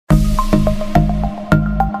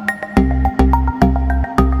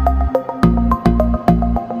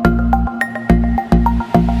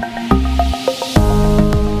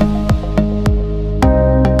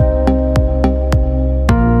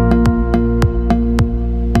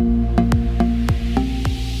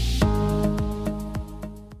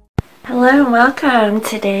welcome.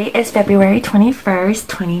 Today is February 21st,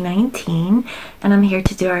 2019, and I'm here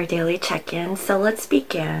to do our daily check-in. So let's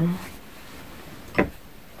begin.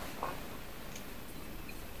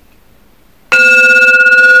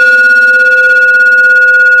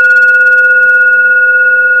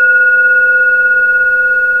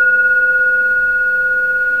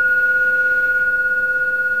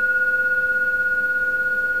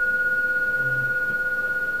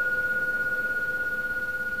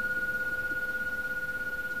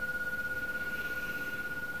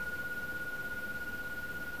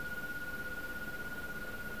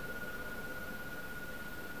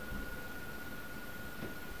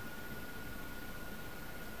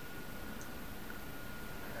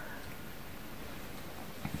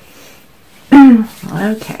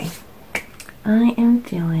 Okay, I am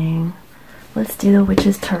feeling, let's do the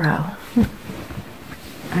Witch's Tarot.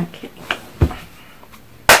 Okay.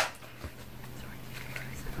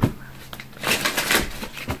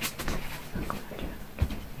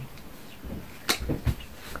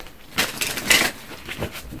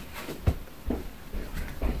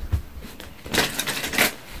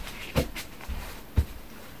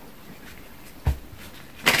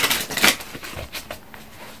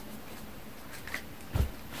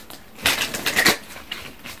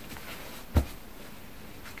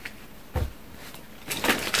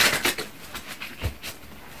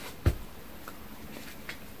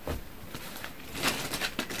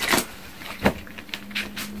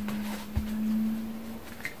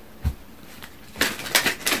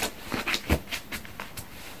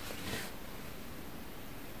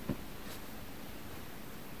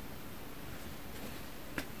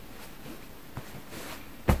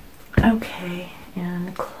 Okay,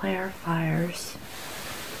 and clarifiers.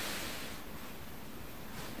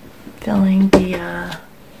 Feeling the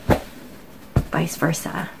vice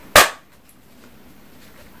versa.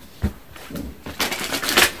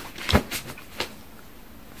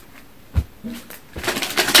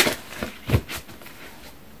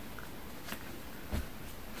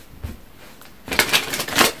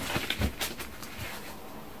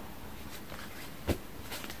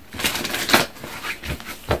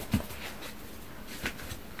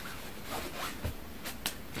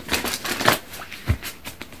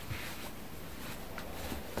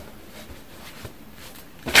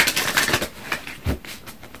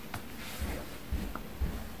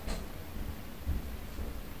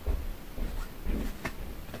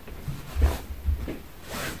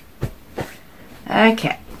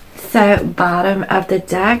 Okay, so bottom of the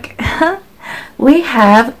deck, we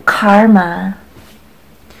have karma,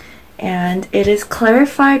 and it is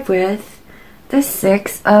clarified with the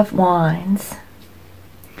Six of Wands.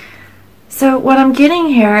 So what I'm getting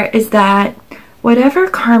here is that whatever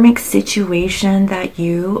karmic situation that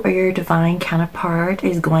you or your divine counterpart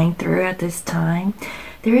is going through at this time,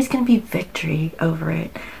 there is going to be victory over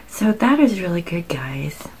it. So that is really good,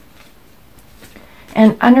 guys.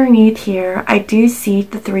 And underneath here, I do see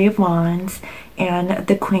the Three of Wands and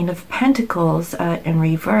the Queen of Pentacles in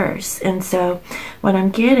reverse. And so what I'm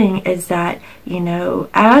getting is that, you know,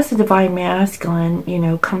 as the Divine Masculine, you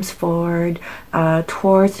know, comes forward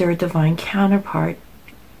towards their divine counterpart,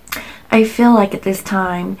 I feel like at this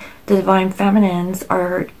time, the Divine Feminines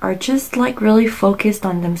are just like really focused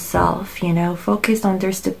on themselves, you know, focused on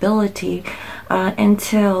their stability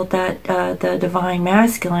until that the Divine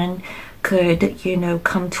Masculine could, you know,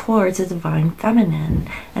 come towards the Divine Feminine.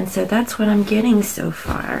 And so that's what I'm getting so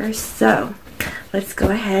far. So let's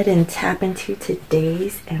go ahead and tap into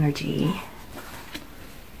today's energy.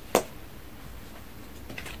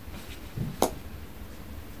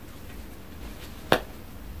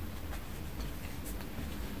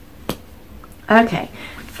 Okay,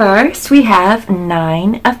 first we have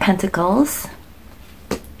Nine of Pentacles,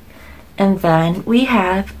 and then we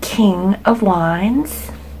have King of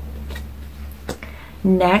Wands.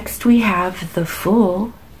 Next we have the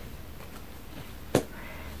Fool,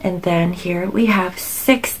 and then here we have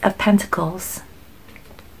Six of Pentacles.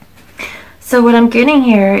 So what I'm getting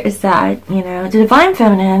here is that, you know, the Divine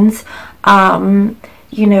Feminines,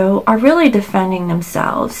 you know, are really defending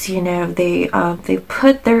themselves. You know, they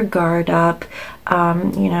put their guard up.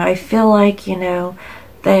 You know, I feel like, you know,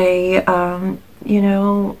 they you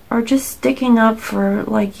know, are just sticking up for,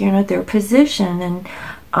 like, you know, their position, and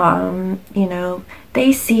you know,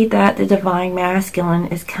 they see that the Divine Masculine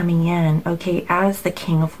is coming in, okay, as the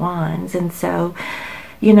King of Wands. And so,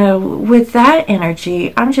 you know, with that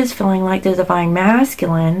energy, I'm just feeling like the Divine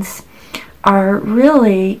Masculines are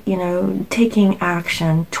really, you know, taking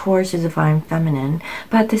action towards the Divine Feminine.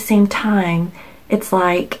 But at the same time, it's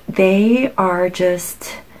like they are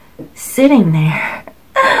just sitting there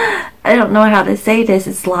I don't know how to say this.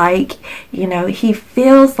 It's like, you know, he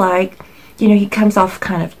feels like, you know, he comes off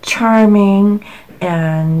kind of charming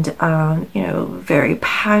and, you know, very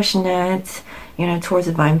passionate, you know, towards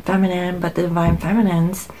the divine feminine. But the divine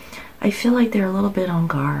feminines, I feel like they're a little bit on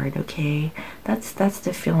guard, okay? That's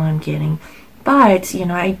the feeling I'm getting. But, you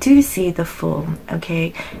know, I do see the Fool,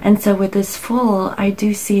 okay? And so with this Fool, I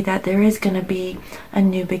do see that there is going to be a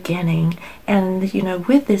new beginning. And, you know,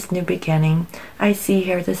 with this new beginning, I see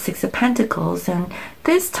here the Six of Pentacles. And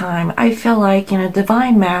this time, I feel like, you know,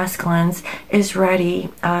 Divine Masculines is ready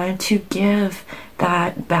to give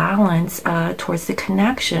that balance towards the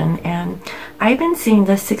connection. And I've been seeing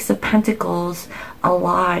the Six of Pentacles a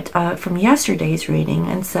lot from yesterday's reading,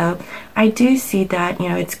 and so I do see that, you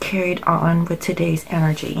know, it's carried on with today's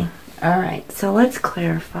energy. All right, so let's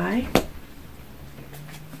clarify.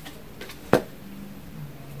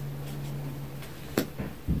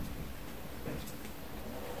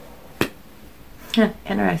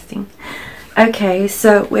 Interesting. Okay,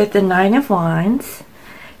 so with the Nine of Wands,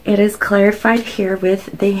 it is clarified here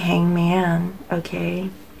with the Hangman,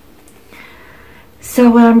 okay?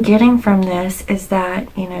 So what I'm getting from this is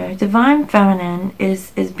that, you know, Divine Feminine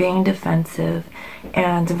is being defensive,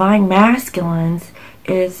 and Divine Masculines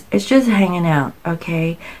is just hanging out,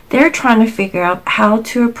 okay? They're trying to figure out how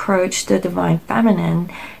to approach the Divine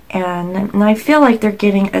Feminine, and I feel like they're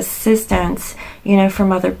getting assistance, you know,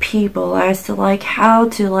 from other people as to like how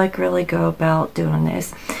to like really go about doing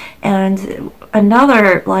this. And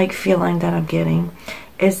another like feeling that I'm getting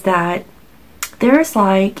is that there's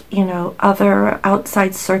like, you know, other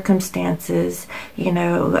outside circumstances, you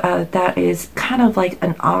know, that is kind of like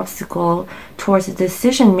an obstacle towards the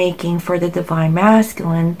decision making for the Divine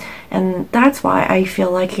Masculine. And that's why I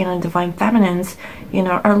feel like, you know, Divine Feminines, you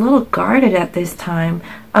know, are a little guarded at this time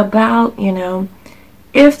about, you know,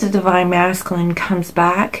 if the Divine Masculine comes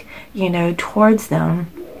back, you know, towards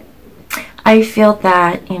them. I feel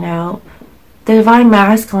that, you know, the Divine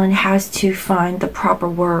Masculine has to find the proper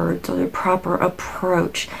words or the proper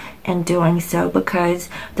approach in doing so, because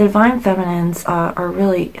the Divine Feminines are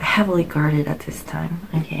really heavily guarded at this time,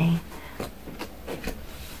 okay?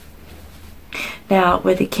 Now,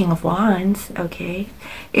 with the King of Wands, okay,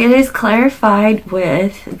 it is clarified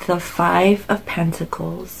with the Five of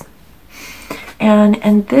Pentacles. And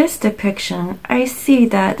in this depiction, I see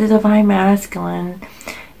that the Divine Masculine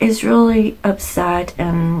is really upset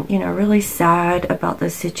and, you know, really sad about the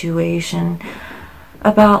situation,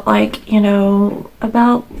 about like, you know,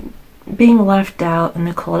 about being left out in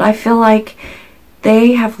the cold. I feel like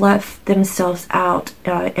they have left themselves out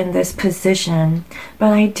in this position,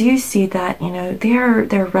 but I do see that, you know,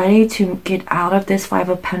 they're ready to get out of this Five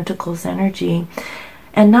of Pentacles energy.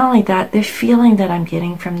 And not only that, the feeling that I'm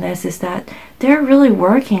getting from this is that they're really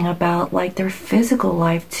working about like their physical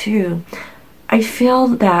life too. I feel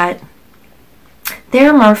that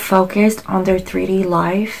they're more focused on their 3D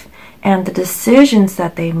life, and the decisions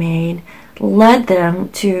that they made led them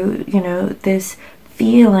to, you know, this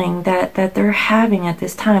feeling that they're having at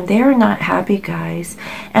this time. They're not happy, guys.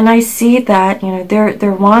 And I see that, you know,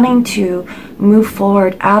 they're wanting to move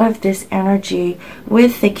forward out of this energy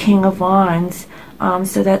with the King of Wands,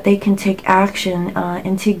 so that they can take action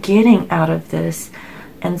into getting out of this.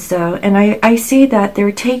 And so, and I see that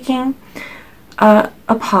they're taking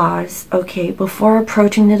a pause, okay, before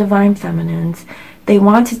approaching the Divine Feminines. They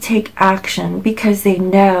want to take action because they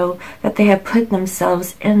know that they have put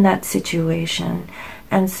themselves in that situation.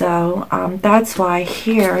 And so that's why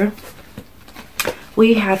here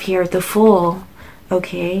we have here the Fool,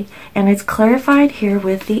 okay, and it's clarified here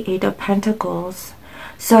with the Eight of Pentacles.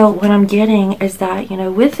 So what I'm getting is that, you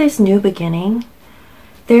know, with this new beginning,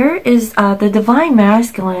 there is the Divine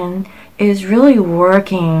Masculine is really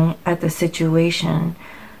working at the situation.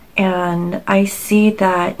 And I see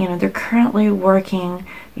that, you know, they're currently working,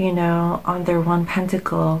 you know, on their one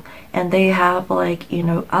pentacle, and they have like, you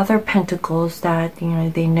know, other pentacles that, you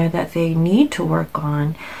know that they need to work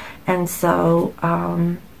on. And so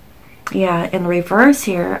yeah, in reverse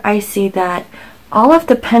here, I see that all of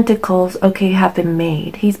the pentacles, okay, have been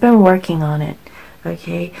made. He's been working on it,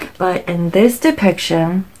 okay? But in this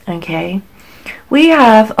depiction, okay, we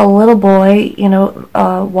have a little boy, you know,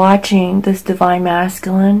 watching this Divine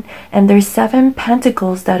Masculine, and there's 7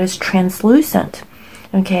 pentacles that is translucent,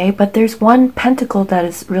 okay? But there's one pentacle that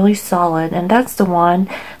is really solid, and that's the one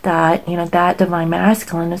that, you know, that Divine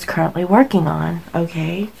Masculine is currently working on,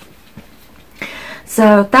 okay?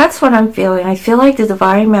 So that's what I'm feeling. I feel like the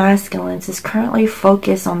Divine Masculine is currently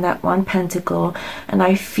focused on that one pentacle, and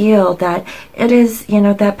I feel that it is, you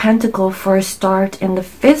know, that pentacle for a start in the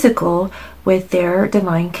physical with their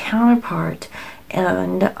divine counterpart.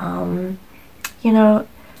 And you know,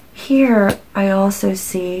 here I also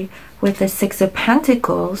see with the Six of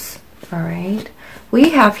Pentacles, all right, we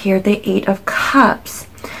have here the Eight of Cups.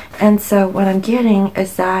 And so what I'm getting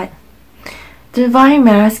is that the Divine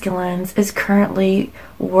Masculines is currently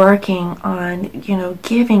working on, you know,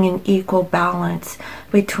 giving an equal balance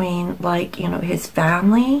between, like, you know, his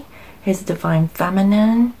family, his Divine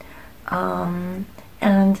Feminine, and,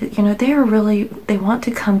 you know, they want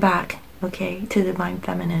to come back, okay, to Divine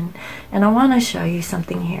Feminine. And I want to show you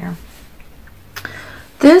something here.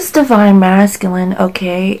 This Divine Masculine,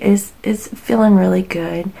 okay, is feeling really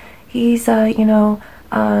good. He's, you know,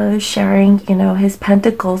 sharing, you know, his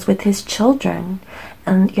pentacles with his children.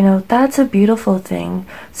 And, you know, that's a beautiful thing.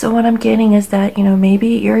 So what I'm getting is that, you know, maybe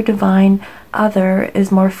your divine other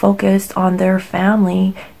is more focused on their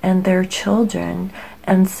family and their children.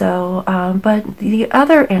 And so, but the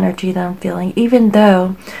other energy that I'm feeling, even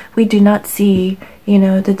though we do not see, you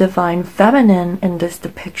know, the Divine Feminine in this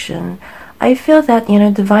depiction, I feel that, you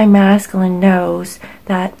know, Divine Masculine knows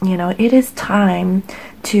that, you know, it is time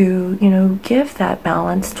to, you know, give that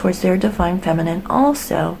balance towards their Divine Feminine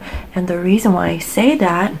also. And the reason why I say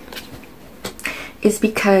that is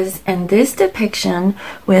because in this depiction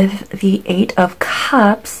with the Eight of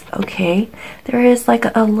Cups, okay, there is like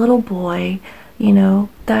a little boy, you know,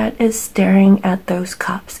 that is staring at those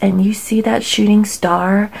cups. And you see that shooting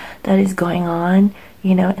star that is going on,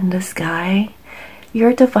 you know, in the sky.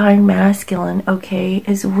 Your Divine Masculine, okay,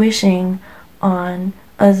 is wishing on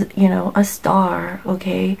a, you know, a star,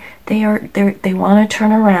 okay. They want to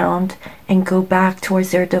turn around and go back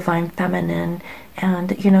towards their Divine Feminine.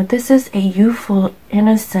 And, you know, this is a youthful,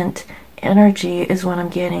 innocent energy is what I'm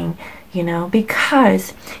getting, you know,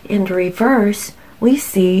 because in the reverse, we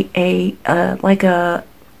see a like a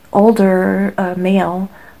older male,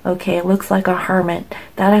 okay, it looks like a hermit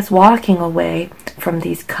that is walking away from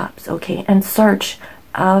these cups, okay, in search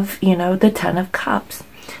of, you know, the Ten of Cups.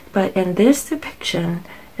 But in this depiction,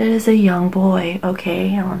 it is a young boy,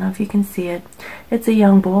 okay, I don't know if you can see it. It's a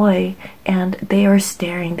young boy, and they are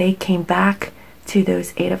staring. They came back to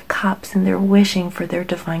those Eight of Cups, and they're wishing for their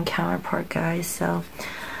divine counterpart, guys. So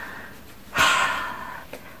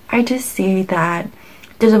I just see that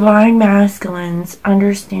the Divine Masculines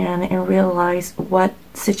understand and realize what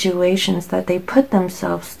situations that they put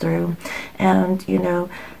themselves through. And, you know,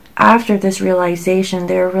 after this realization,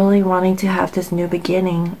 they're really wanting to have this new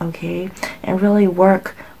beginning, okay, and really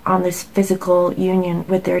work on this physical union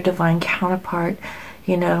with their divine counterpart.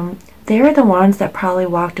 You know, they're the ones that probably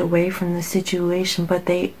walked away from the situation, but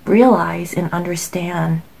they realize and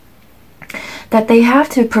understand that they have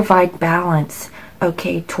to provide balance,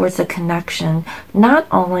 okay, towards a connection, not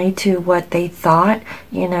only to what they thought,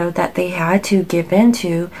 you know, that they had to give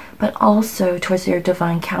into, but also towards their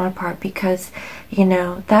divine counterpart, because, you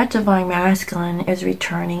know, that Divine Masculine is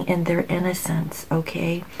returning in their innocence,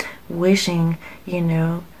 okay, wishing, you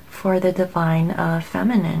know, for the Divine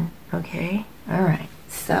Feminine, okay. All right,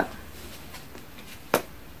 so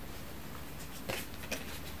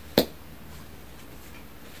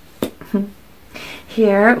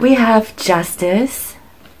here we have Justice,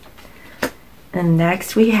 and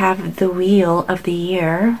next we have the Wheel of the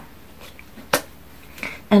Year,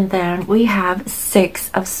 and then we have Six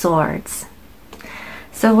of Swords.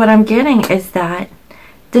 So what I'm getting is that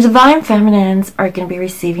the Divine Feminines are going to be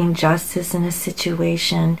receiving justice in a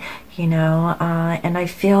situation, you know, and I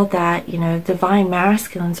feel that, you know, Divine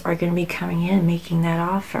Masculines are going to be coming in making that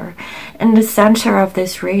offer. In the center of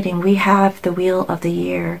this reading, we have the Wheel of the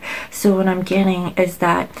Year. So what I'm getting is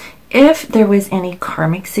that if there was any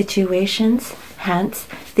karmic situations, hence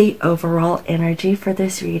the overall energy for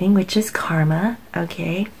this reading, which is karma,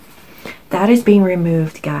 okay, that is being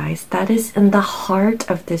removed, guys. That is in the heart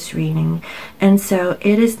of this reading. And so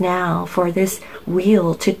it is now for this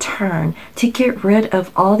wheel to turn, to get rid of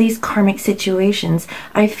all these karmic situations.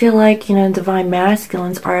 I feel like, you know, Divine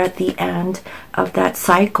Masculines are at the end of that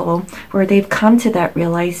cycle where they've come to that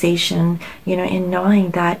realization, you know, in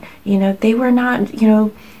knowing that, you know, they were not, you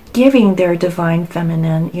know, giving their Divine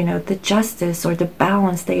Feminine, you know, the justice or the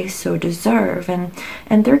balance they so deserve, and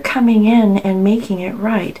they're coming in and making it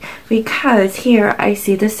right, because here I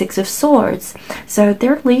see the Six of Swords. So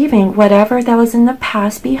they're leaving whatever that was in the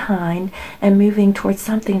past behind and moving towards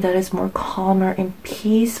something that is more calmer and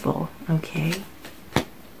peaceful, okay.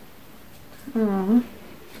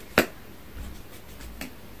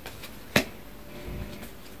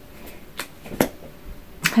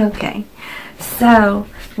 Okay, so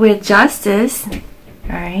with Justice, all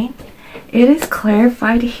right, it is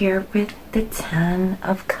clarified here with the Ten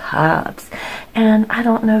of Cups. And I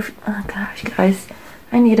don't know if, oh gosh, guys,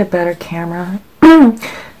 I need a better camera.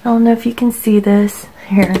 I don't know if you can see this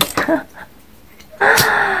here.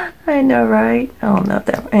 I know, right? I don't know if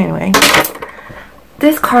that, anyway.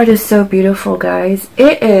 This card is so beautiful, guys.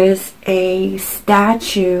 It is a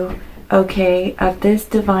statue, okay, of this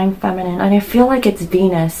divine feminine, and I feel like it's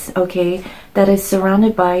Venus, okay, that is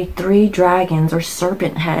surrounded by 3 dragons or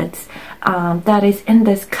serpent heads, that is in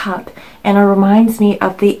this cup, and it reminds me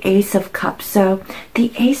of the Ace of Cups. So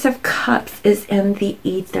the Ace of Cups is in the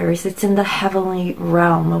ethers, it's in the heavenly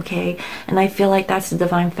realm, okay, and I feel like that's the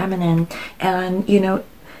divine feminine. And you know,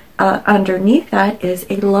 underneath that is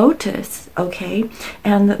a lotus, okay,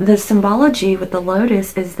 and the symbology with the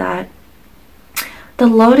lotus is that the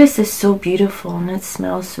lotus is so beautiful and it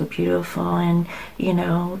smells so beautiful, and you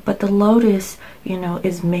know, but the lotus, you know,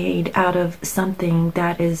 is made out of something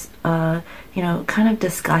that is you know, kind of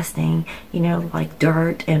disgusting, you know, like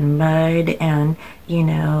dirt and mud, and you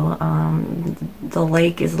know, the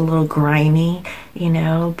lake is a little grimy, you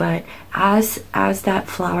know, but as that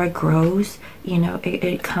flower grows, you know,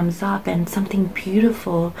 it comes up, and something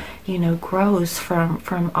beautiful, you know, grows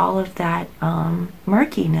from all of that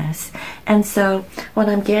murkiness. And so what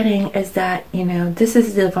I'm getting is that, you know, this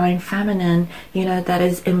is the divine feminine, you know, that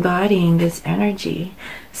is embodying this energy.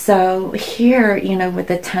 So here, you know, with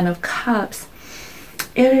the 10 of Cups,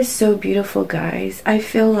 it is so beautiful, guys. I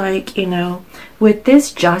feel like, you know, with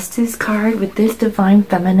this Justice card, with this divine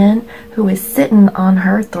feminine who is sitting on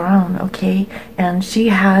her throne, okay, and she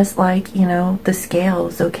has, like, you know, the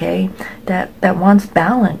scales, okay, that wants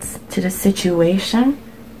balance to the situation.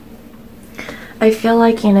 I feel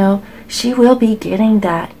like, you know, she will be getting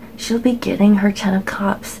that. She'll be getting her 10 of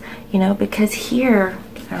Cups, you know, because here,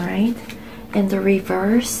 all right, in the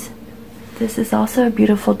reverse, this is also a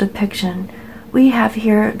beautiful depiction. We have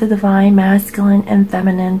here the divine masculine and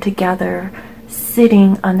feminine together,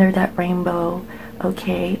 sitting under that rainbow,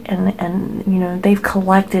 okay, and you know, they've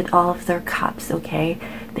collected all of their cups, okay,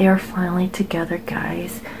 they are finally together,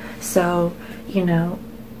 guys. So, you know,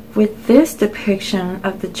 with this depiction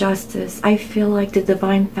of the Justice, I feel like the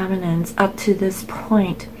divine feminines up to this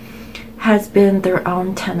point has been their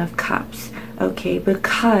own 10 of Cups, okay,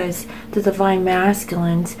 because the divine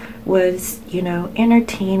masculines was, you know,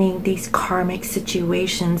 entertaining these karmic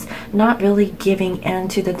situations, not really giving in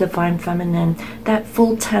to the divine feminine, that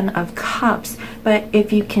full 10 of Cups. But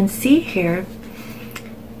if you can see here,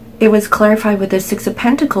 it was clarified with the 6 of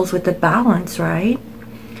Pentacles with the balance, right?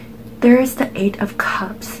 There is the 8 of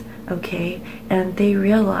Cups, okay, and they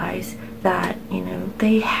realize that, you know,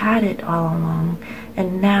 they had it all along,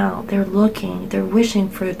 and now they're looking, they're wishing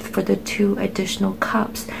for the 2 additional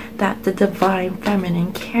cups that the divine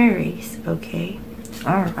feminine carries, okay.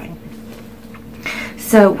 All right,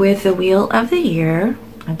 so with the Wheel of the Year,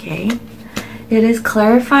 okay, it is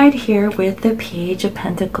clarified here with the Page of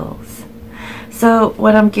Pentacles. So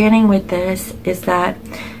what I'm getting with this is that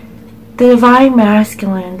the divine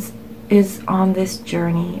masculines is on this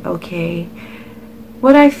journey, okay.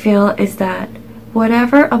 What I feel is that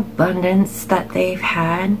whatever abundance that they've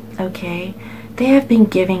had, okay, they have been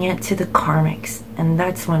giving it to the karmics, and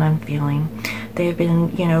that's what I'm feeling. They've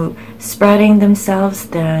been, you know, spreading themselves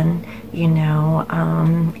thin, you know,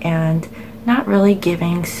 and not really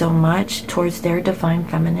giving so much towards their divine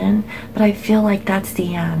feminine. But I feel like that's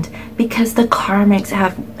the end, because the karmics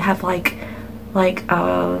have like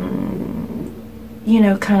you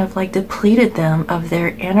know, kind of like depleted them of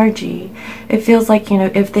their energy. It feels like, you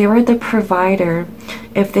know, if they were the provider,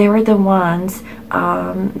 if they were the ones,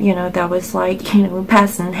 you know, that was like, you know,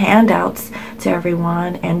 passing handouts to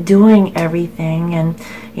everyone and doing everything, and,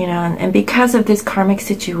 you know, and because of this karmic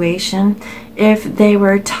situation, if they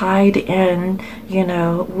were tied in, you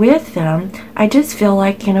know, with them, I just feel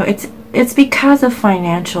like, you know, it's because of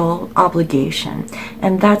financial obligation,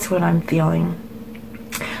 and that's what I'm feeling.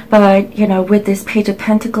 But, you know, with this Page of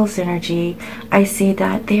Pentacles energy, I see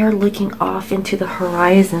that they are looking off into the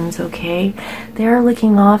horizons, okay? They are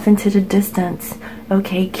looking off into the distance,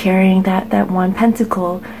 okay, carrying that 1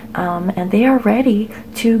 pentacle, and they are ready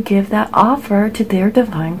to give that offer to their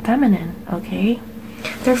divine feminine, okay?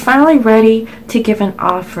 They're finally ready to give an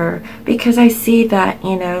offer, because I see that,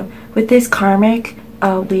 you know, with this karmic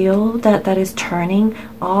wheel that is turning,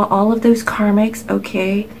 all of those karmics,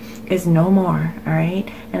 okay, is no more, all right,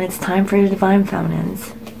 and it's time for the divine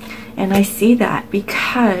feminines. And I see that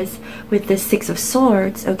because with this 6 of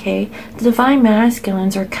Swords, okay, the divine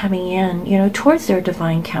masculines are coming in, you know, towards their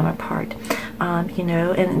divine counterpart, you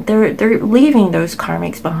know, and they're leaving those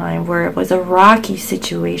karmics behind where it was a rocky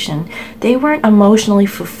situation. They weren't emotionally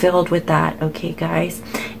fulfilled with that, okay, guys,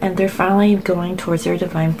 and they're finally going towards their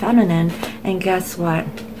divine feminine. And guess what?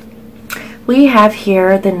 we have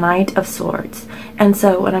here the Knight of Swords. And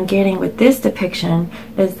so what I'm getting with this depiction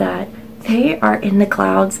is that they are in the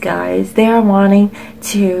clouds, guys. They are wanting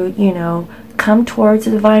to, you know, come towards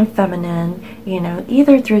the divine feminine, you know,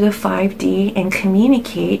 either through the 5D and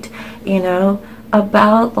communicate, you know,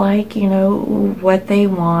 about like, you know, what they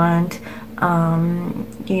want,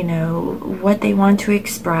 you know, what they want to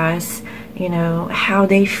express, you know, how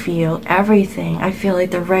they feel, everything. I feel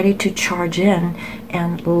like they're ready to charge in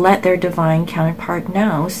and let their divine counterpart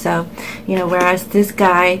know. So, you know, whereas this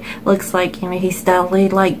guy looks like, you know, he's steadily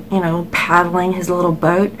like, you know, paddling his little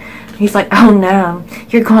boat. He's like, oh no,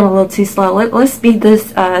 you're going a little too slow. Let's speed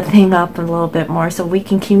this thing up a little bit more so we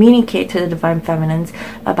can communicate to the divine feminines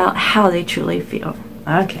about how they truly feel.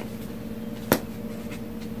 Okay.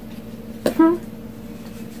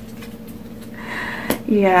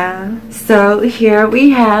 Yeah, so here we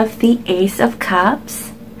have the Ace of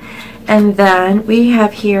Cups, and then we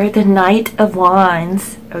have here the Knight of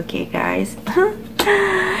Wands. Okay, guys.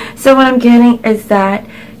 So what I'm getting is that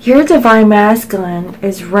your divine masculine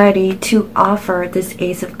is ready to offer this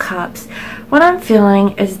Ace of Cups. What I'm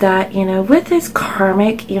feeling is that, you know, with this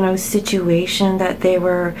karmic, you know, situation that they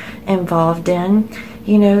were involved in,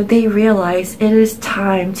 you know, they realize it is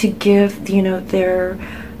time to give, you know, their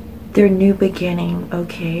new beginning,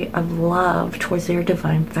 okay, of love towards their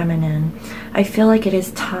divine feminine. I feel like it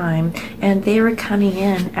is time, and they were coming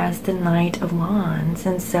in as the Knight of Wands.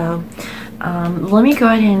 And so let me go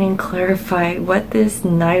ahead and clarify what this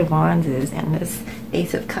Knight of Wands is and this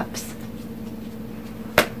Ace of Cups.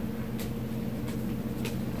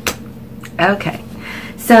 Okay,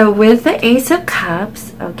 so with the Ace of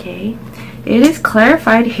Cups, okay, it is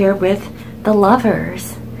clarified here with the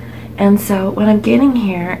Lovers. And so what I'm getting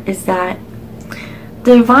here is that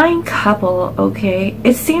the divine couple, okay,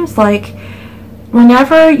 it seems like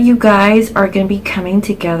whenever you guys are going to be coming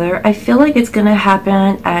together, I feel like it's going to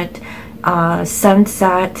happen at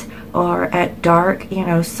sunset or at dark, you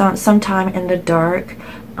know, sometime in the dark.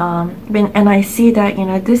 And I see that, you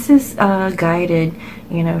know, this is guided,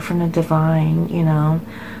 you know, from the divine, you know.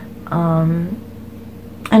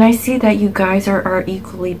 And I see that you guys are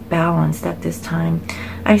equally balanced at this time.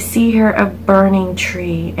 I see here a burning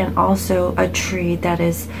tree and also a tree that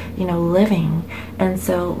is, you know, living. And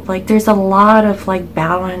so, like, there's a lot of, like,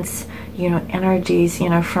 balance, you know, energies, you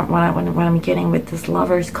know, from what I'm getting with this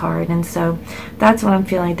Lovers card. And so that's what I'm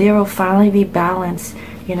feeling. They will finally be balanced,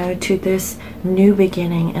 you know, to this new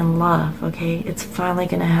beginning in love, okay? It's finally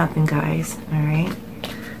going to happen, guys, all right?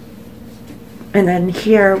 And then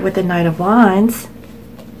here with the Knight of Wands,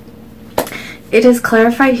 it is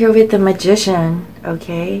clarified here with the Magician,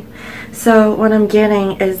 okay? So what I'm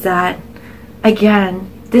getting is that, again,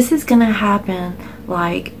 this is going to happen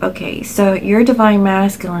like, okay, so your divine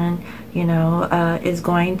masculine, you know, is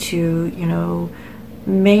going to, you know,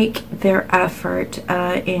 make their effort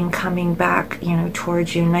in coming back, you know,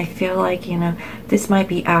 towards you. And I feel like, you know, this might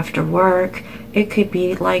be after work. It could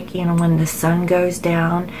be like, you know, when the sun goes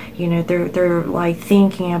down, you know, they're like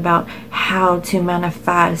thinking about how to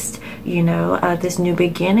manifest, you know, this new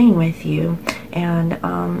beginning with you. And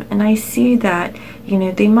I see that, you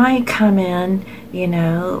know, they might come in, you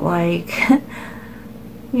know, like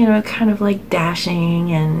you know, kind of like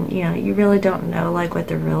dashing, and, you know, you really don't know like what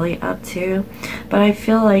they're really up to. But I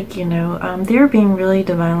feel like, you know, they're being really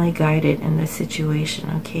divinely guided in this situation,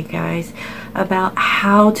 okay, guys, about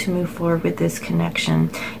how to move forward with this connection.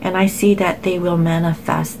 And I see that they will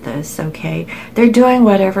manifest this, okay? They're doing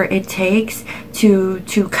whatever it takes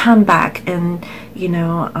to come back and, you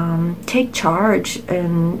know, take charge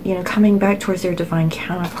and, you know, coming back towards their divine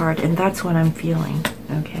counterpart. And that's what I'm feeling,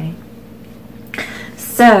 okay?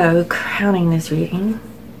 So, crowning this reading,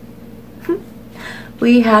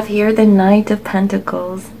 we have here the Knight of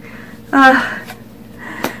Pentacles.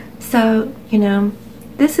 So, you know,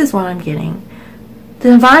 this is what I'm getting.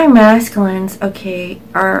 The divine masculines, okay,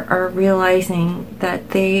 are realizing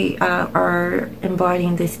that they are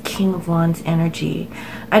embodying this King of Wands energy.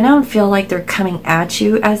 I don't feel like they're coming at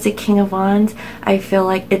you as the King of Wands. I feel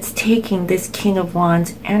like it's taking this King of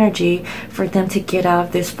Wands energy for them to get out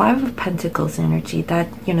of this Five of Pentacles energy that,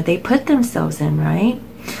 you know, they put themselves in, right?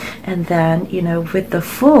 And then, you know, with the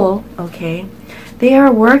Fool, okay, they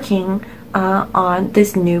are working on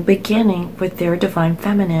this new beginning with their divine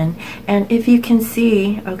feminine. And if you can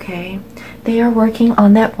see, okay, they are working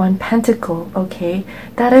on that one pentacle, okay?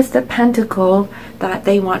 That is the pentacle that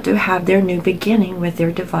they want to have their new beginning with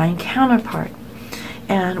their divine counterpart.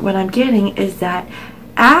 And what I'm getting is that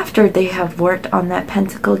after they have worked on that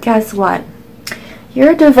pentacle, guess what?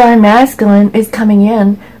 Your divine masculine is coming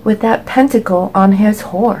in with that pentacle on his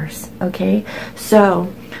horse, okay?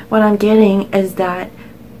 So what I'm getting is that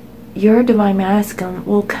your divine masculine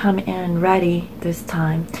will come in ready this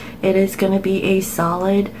time. It is going to be a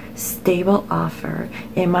solid, stable offer.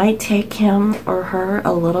 It might take him or her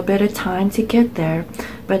a little bit of time to get there,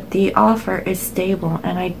 but the offer is stable,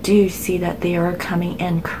 and I do see that they are coming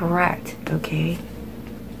in correct, okay?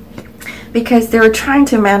 Because they were trying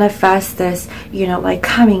to manifest this, you know, like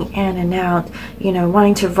coming in and out, you know,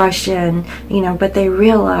 wanting to rush in, you know, but they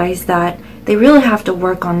realize that they really have to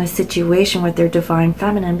work on the situation with their divine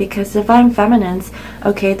feminine, because divine feminines,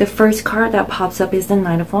 okay, the first card that pops up is the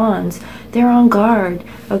Knight of Wands. They're on guard,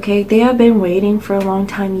 okay? They have been waiting for a long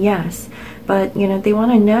time, yes, but, you know, they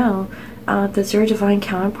want to know, does their divine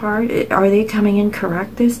counterpart, are they coming in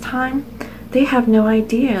correct this time? They have no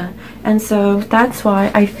idea. And so that's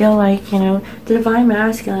why I feel like, you know, the divine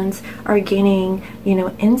masculines are gaining, you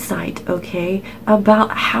know, insight, okay, about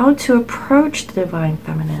how to approach the divine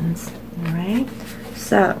feminines. All right,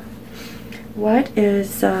 so what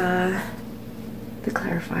is the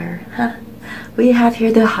clarifier? Huh? We have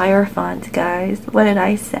here the Hierophant, guys. What did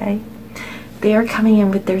I say? They are coming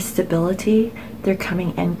in with their stability, they're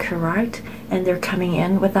coming in correct, and they're coming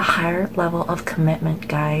in with a higher level of commitment,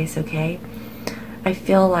 guys, okay? I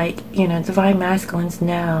feel like, you know, divine masculines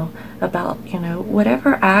know about, you know,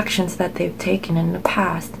 whatever actions that they've taken in the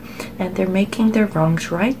past, and they're making their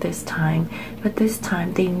wrongs right this time. But this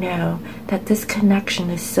time they know that this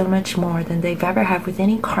connection is so much more than they've ever had with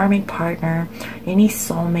any karmic partner, any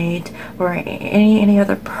soulmate, or any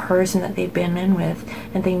other person that they've been in with.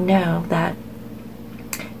 And they know that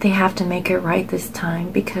they have to make it right this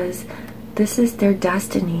time, because this is their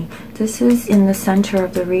destiny. This is in the center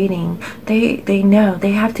of the reading. They know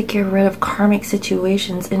they have to get rid of karmic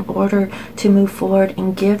situations in order to move forward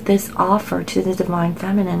and give this offer to the divine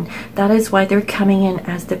feminine. That is why they're coming in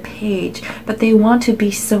as the page, but they want to be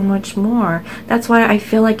so much more. That's why I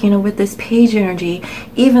feel like, you know, with this page energy,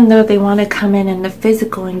 even though they want to come in the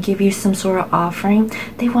physical and give you some sort of offering,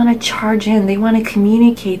 they want to charge in, they want to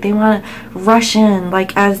communicate, they want to rush in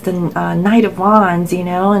like as the Knight of Wands, you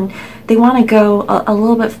know, and they want to go a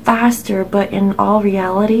little bit faster, but in all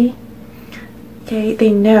reality, okay,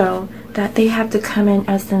 they know that they have to come in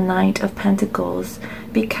as the Knight of Pentacles,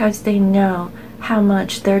 because they know how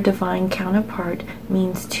much their divine counterpart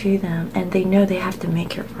means to them, and they know they have to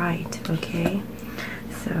make it right, okay?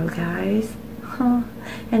 So guys, and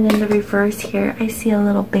then the reverse here, I see a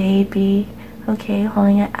little baby, okay,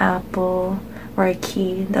 holding an apple or a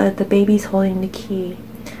key. The baby's holding the key.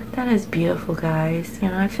 That is beautiful, guys. You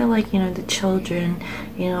know, I feel like, you know, the children,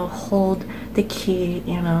 you know, hold the key,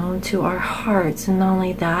 you know, to our hearts. And not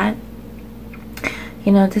only that,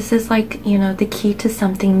 you know, this is like, you know, the key to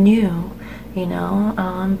something new, you know,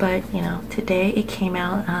 but, you know, today it came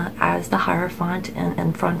out as the Hierophant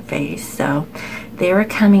in front face. So they were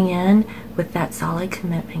coming in with that solid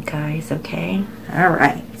commitment, guys, okay? All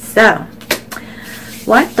right, so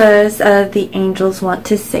what does the angels want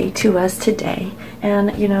to say to us today?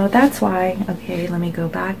 And, you know, that's why, okay, let me go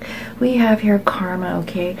back. We have here karma,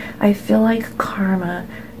 okay? I feel like karma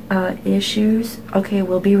issues, okay,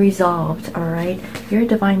 will be resolved, all right? Your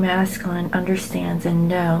divine masculine understands and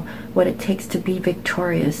know what it takes to be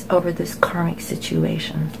victorious over this karmic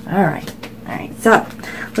situation. All right, so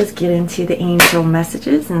let's get into the angel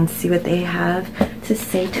messages and see what they have to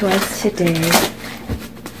say to us today.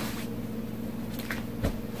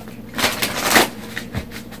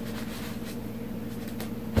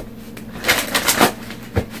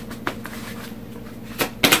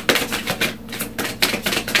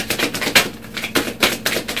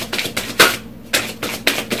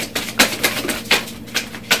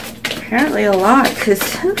 Apparently a lot, because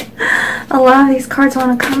a lot of these cards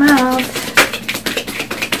want to come out.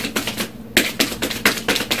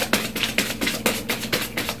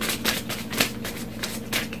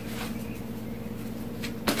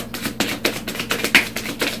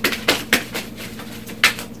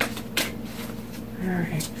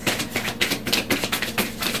 Alright.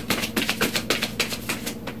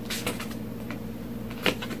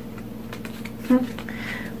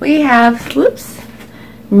 We have, whoops,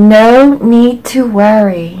 no need to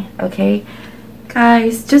worry, okay?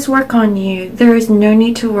 Guys, just work on you. There is no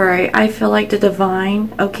need to worry. I feel like the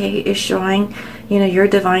divine, okay, is showing, you know, your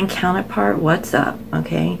divine counterpart what's up,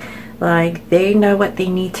 okay? Like, they know what they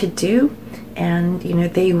need to do, and, you know,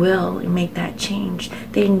 they will make that change.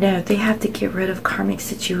 They know they have to get rid of karmic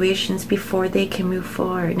situations before they can move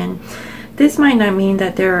forward. And this might not mean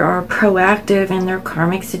that they are proactive in their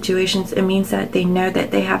karmic situations. It means that they know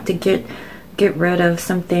that they have to get get rid of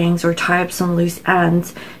some things or tie up some loose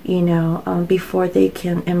ends, you know, before they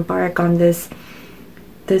can embark on this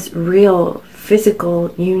real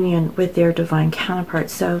physical union with their divine counterpart.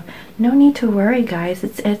 So no need to worry, guys.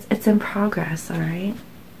 It's in progress. All right,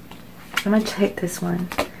 I'm gonna take this one.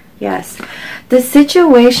 Yes, the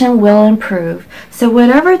situation will improve. So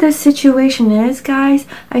whatever the situation is, guys,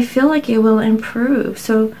 I feel like it will improve.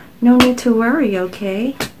 So no need to worry,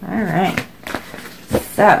 okay? All right.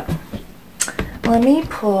 So let me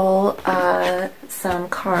pull some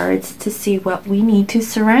cards to see what we need to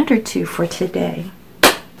surrender to for today.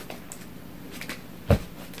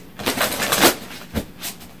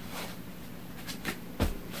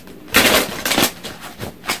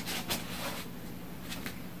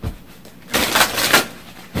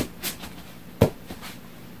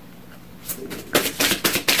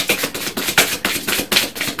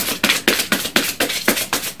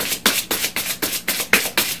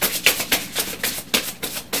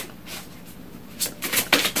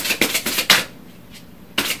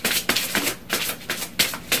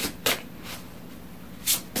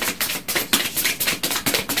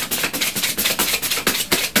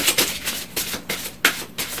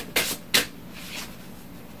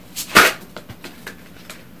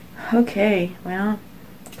 Okay, well,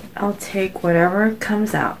 I'll take whatever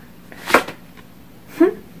comes out.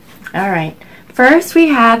 Alright, first we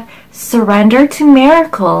have surrender to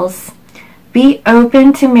miracles. Be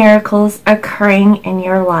open to miracles occurring in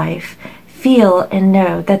your life. Feel and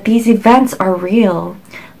know that these events are real.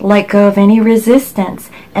 Let go of any resistance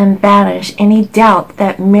and banish any doubt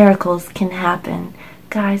that miracles can happen.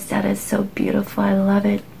 Guys, that is so beautiful. I love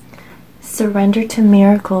it. Surrender to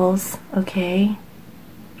miracles, okay?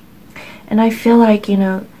 And I feel like, you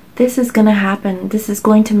know, this is going to happen. This is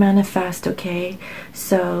going to manifest, okay?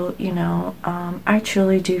 So, you know, I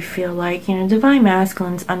truly do feel like, you know, divine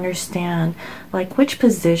masculines understand, like, which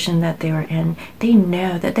position that they were in. They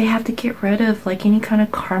know that they have to get rid of, like, any kind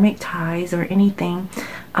of karmic ties or anything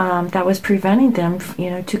that was preventing them, you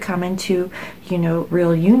know, to come into, you know,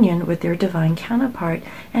 real union with their divine counterpart.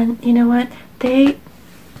 And you know what? They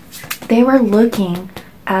were looking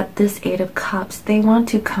at this Eight of Cups. They want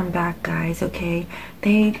to come back, guys, okay?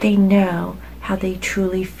 They know how they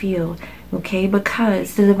truly feel, okay?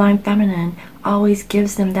 Because the divine feminine always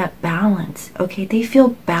gives them that balance, okay? They feel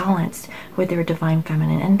balanced with their divine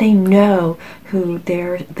feminine, and they know who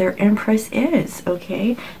their empress is,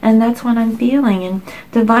 okay? And that's what I'm feeling. And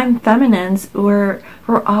divine feminines were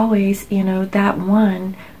always, you know, that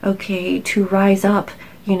one, okay, to rise up,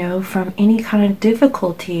 you know, from any kind of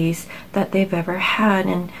difficulties that they've ever had.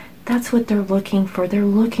 And that's what they're looking for. They're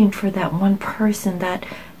looking for that one person that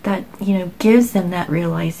you know, gives them that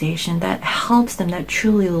realization, that helps them, that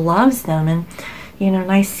truly loves them. And you know,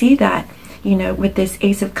 and I see that, you know, with this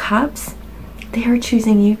Ace of Cups, they are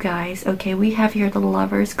choosing you guys, okay? We have here the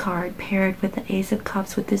Lover's card paired with the Ace of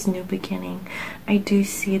Cups with this new beginning. I do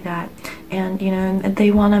see that. And, you know,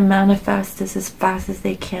 they want to manifest this as fast as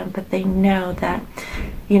they can, but they know that,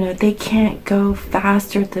 you know, they can't go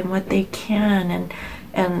faster than what they can.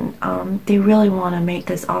 And they really want to make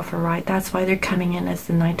this offer right. That's why they're coming in as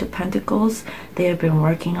the Knight of Pentacles. They have been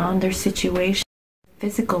working on their situation,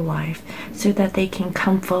 physical life, so that they can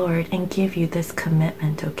come forward and give you this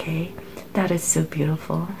commitment, okay? That is so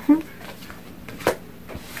beautiful.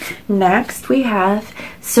 Next, we have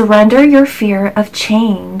surrender your fear of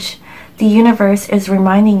change. The universe is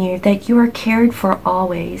reminding you that you are cared for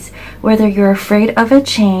always, whether you're afraid of a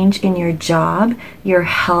change in your job, your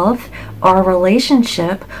health, or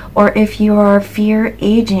relationship, or if you are fear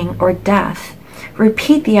aging or death.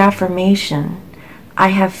 Repeat the affirmation, I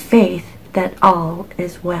have faith that all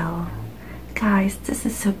is well. Guys, this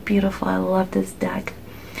is so beautiful. I love this deck.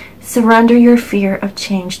 Surrender your fear of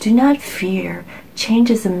change. Do not fear.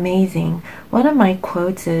 Change is amazing. One of my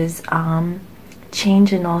quotes is,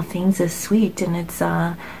 change in all things is sweet. And it's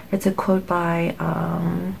a quote by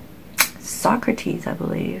Socrates, I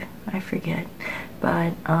believe. I forget.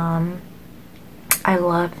 But I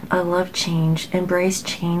love change. Embrace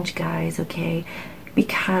change, guys, okay?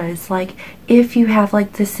 Because, like, if you have,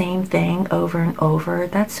 like, the same thing over and over,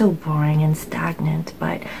 that's so boring and stagnant.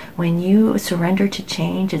 But when you surrender to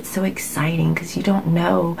change, it's so exciting because you don't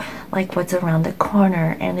know, like, what's around the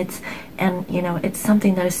corner. And you know, it's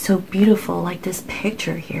something that is so beautiful, like this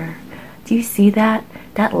picture here. Do you see that?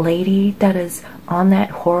 That lady that is on that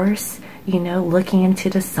horse, you know, looking into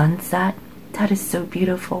the sunset. That is so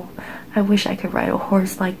beautiful. I wish I could ride a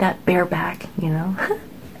horse like that bareback, you know.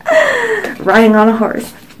 Riding on a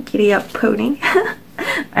horse. Giddy up pony.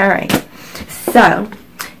 Alright. So,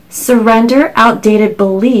 Surrender outdated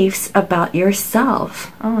beliefs about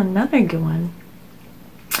yourself. Oh, another good one.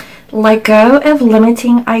 Let go of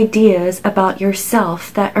limiting ideas about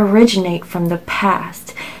yourself that originate from the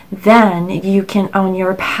past. Then you can own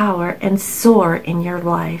your power and soar in your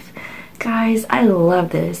life. Guys, I love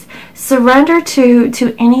this. Surrender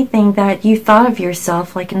to anything that you thought of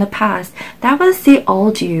yourself like in the past. That was the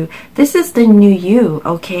old you. This is the new you,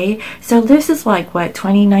 okay? So this is like what,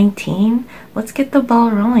 2019? Let's get the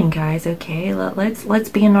ball rolling, guys, okay? Let's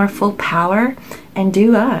be in our full power and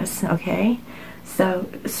do us, okay? So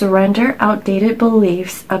surrender outdated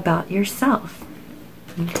beliefs about yourself,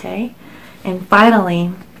 okay? And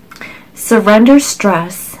finally, surrender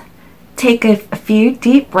stress. Take a few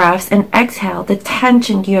deep breaths and exhale the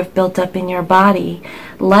tension you have built up in your body.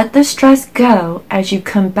 Let the stress go as you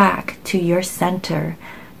come back to your center.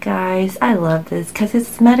 Guys, I love this because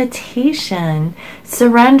it's meditation.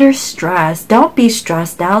 Surrender stress. Don't be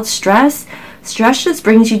stressed out. Stress just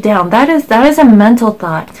brings you down. That is a mental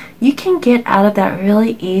thought. You can get out of that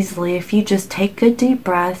really easily if you just take good deep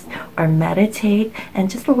breaths or meditate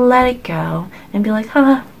and just let it go and be like,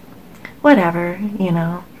 whatever, you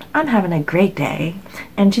know. I'm having a great day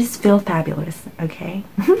and just feel fabulous, okay?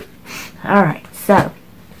 All right, so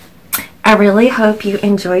I really hope you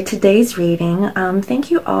enjoyed today's reading.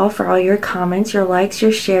 Thank you all for all your comments, your likes,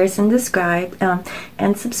 your shares, and subscribes.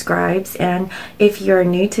 And if you're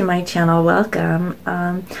new to my channel, welcome.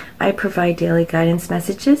 I provide daily guidance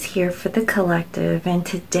messages here for the collective. And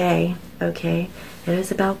today, okay, it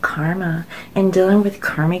is about karma and dealing with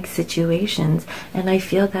karmic situations. And I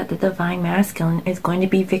feel that the Divine Masculine is going to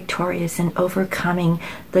be victorious in overcoming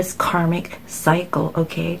this karmic cycle,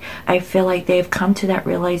 okay? I feel like they've come to that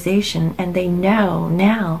realization and they know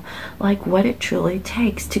now like what it truly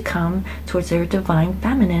takes to come towards their Divine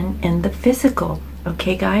Feminine in the physical,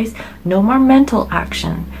 okay, guys? No more mental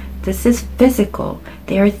action. This is physical.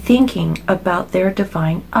 They are thinking about their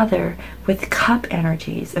divine other with cup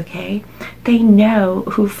energies, okay? They know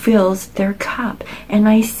who fills their cup. And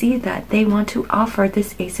I see that they want to offer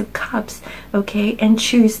this Ace of Cups, okay? And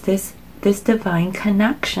choose this divine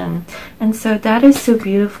connection. And so that is so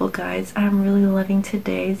beautiful, guys. I'm really loving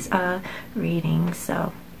today's reading.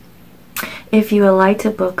 So if you would like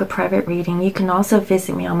to book a private reading, you can also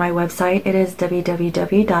visit me on my website. It is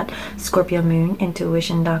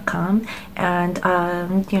www.scorpiomoonintuition.com. And,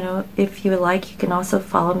 you know, if you would like, you can also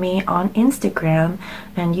follow me on Instagram.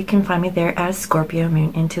 And you can find me there as Scorpio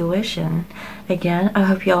Moon Intuition. Again, I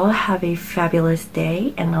hope you all have a fabulous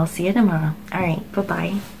day. And I'll see you tomorrow. All right,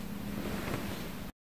 bye-bye.